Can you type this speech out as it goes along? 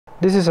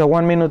This is a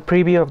 1-minute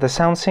preview of the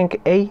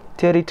SoundSync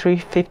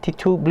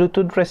A3352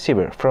 Bluetooth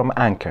receiver from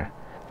Anker.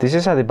 This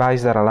is a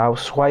device that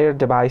allows wired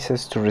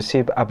devices to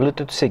receive a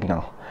Bluetooth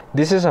signal.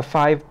 This is a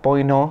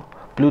 5.0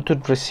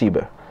 Bluetooth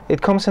receiver.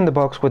 It comes in the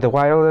box with a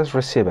wireless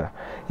receiver.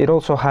 It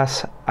also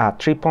has a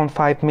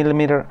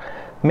 3.5mm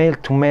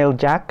male-to-male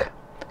jack,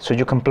 so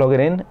you can plug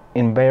it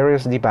in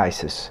various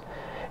devices.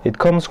 It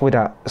comes with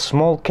a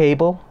small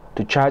cable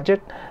to charge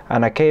it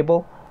and a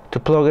cable to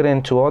plug it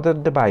into other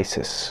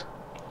devices.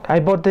 I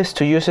bought this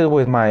to use it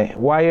with my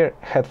wired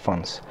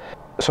headphones,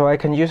 so I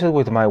can use it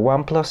with my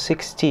OnePlus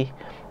 6T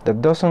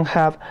that doesn't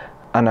have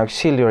an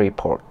auxiliary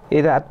port.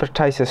 It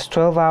advertises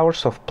 12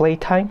 hours of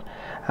playtime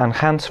and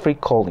hands-free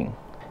calling.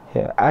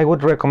 I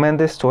would recommend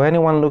this to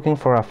anyone looking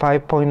for a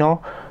 5.0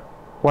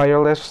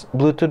 wireless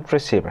Bluetooth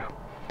receiver.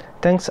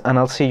 Thanks, and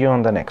I'll see you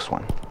on the next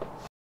one.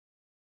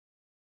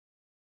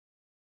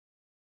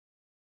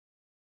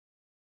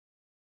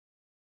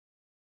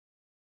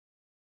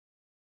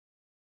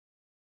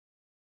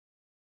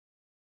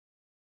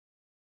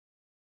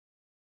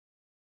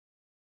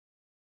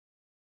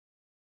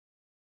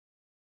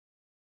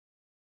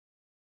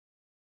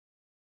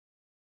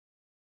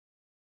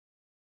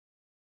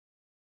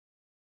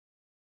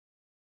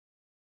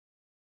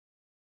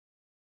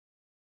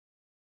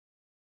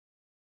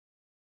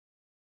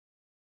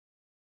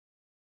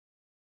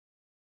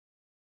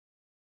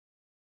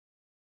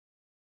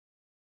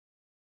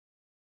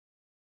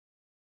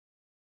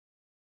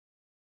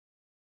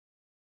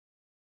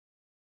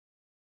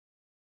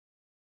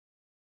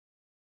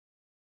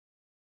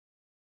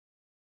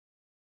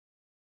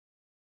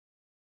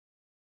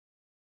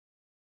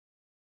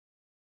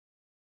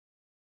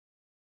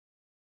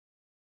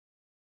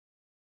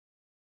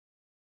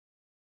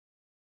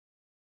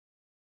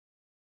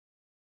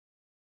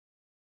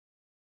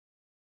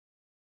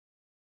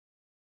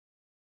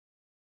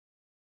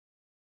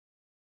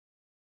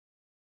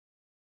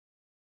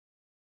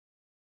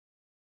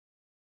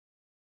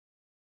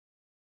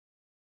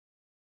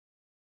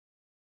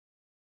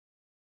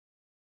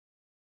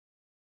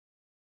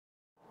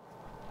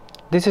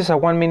 This is a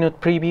 1-minute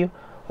preview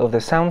of the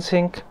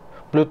SoundSync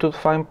Bluetooth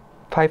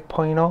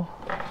 5.0.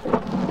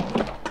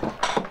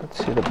 Let's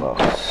see the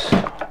box.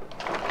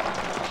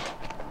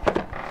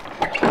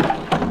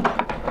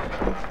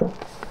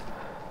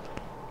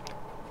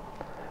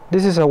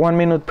 This is a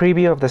 1-minute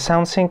preview of the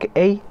SoundSync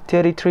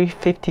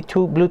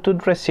A3352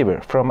 Bluetooth receiver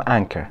from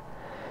Anker.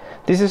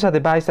 This is a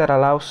device that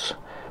allows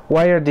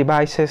wired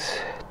devices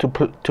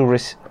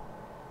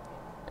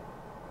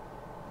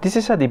This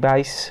is a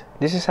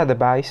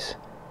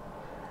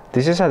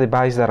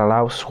device that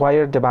allows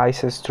wired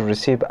devices to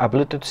receive a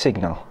Bluetooth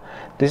signal.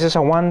 This is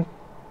a 5.0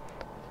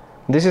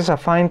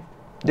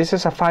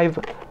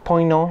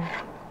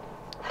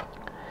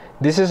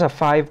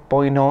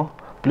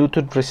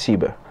 Bluetooth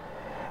receiver,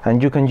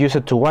 and you can use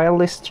it to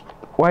wirelessly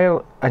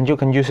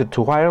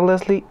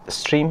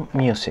stream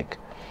music.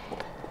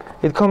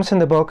 It comes in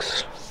the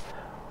box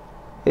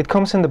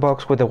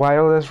with a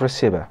wireless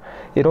receiver.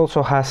 It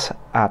also has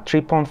a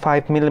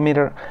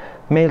 3.5mm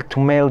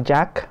male-to-male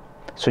jack,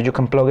 so you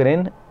can plug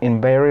it in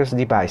various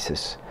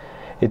devices.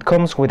 It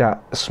comes with a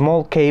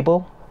small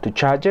cable to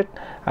charge it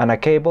and a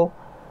cable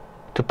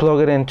to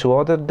plug it into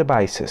other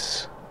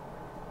devices,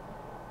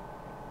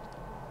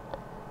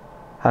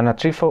 and a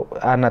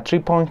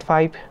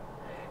 3.5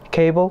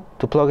 cable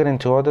to plug it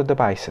into other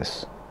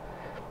devices.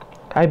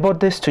 I bought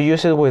this to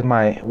use it with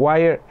my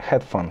wired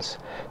headphones,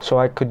 so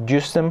I could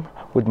use them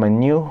with my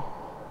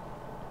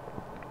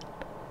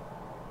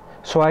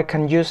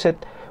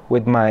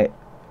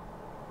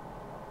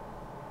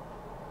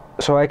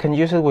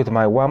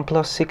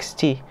OnePlus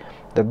 6T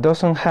that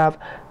doesn't have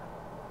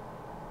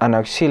an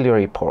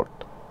auxiliary port.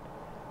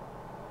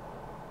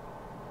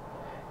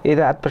 It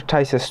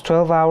advertises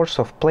 12 hours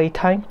of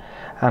playtime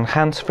and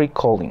hands-free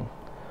calling.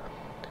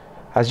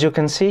 As you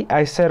can see,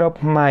 I set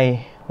up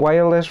my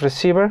wireless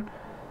receiver.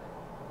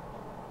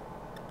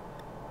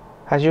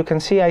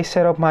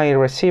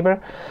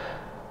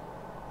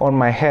 On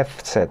my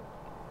headset.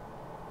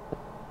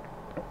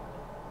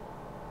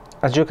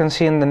 As you can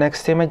see in the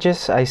next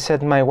images, I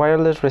set my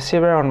wireless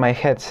receiver on my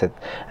headset,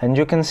 and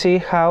you can see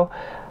how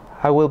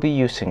I will be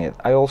using it.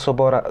 I also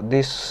bought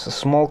these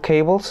small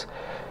cables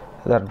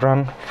that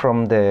run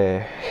from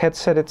the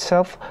headset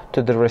itself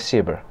to the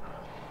receiver.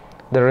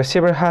 The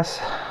receiver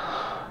has,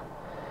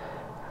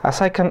 as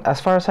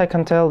far as I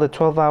can tell, the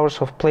 12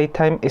 hours of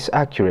playtime is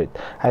accurate.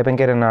 I've been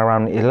getting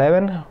around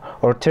 11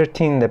 or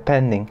 13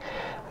 depending.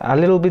 A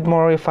little bit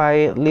more if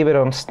I leave it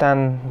on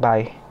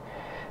standby.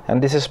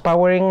 And this is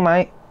powering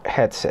my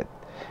headset.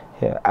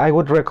 I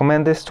would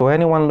recommend this to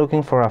anyone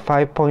looking for a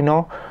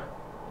 5.0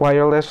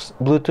 wireless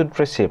Bluetooth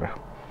receiver.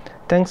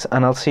 Thanks,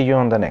 and I'll see you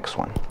on the next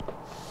one.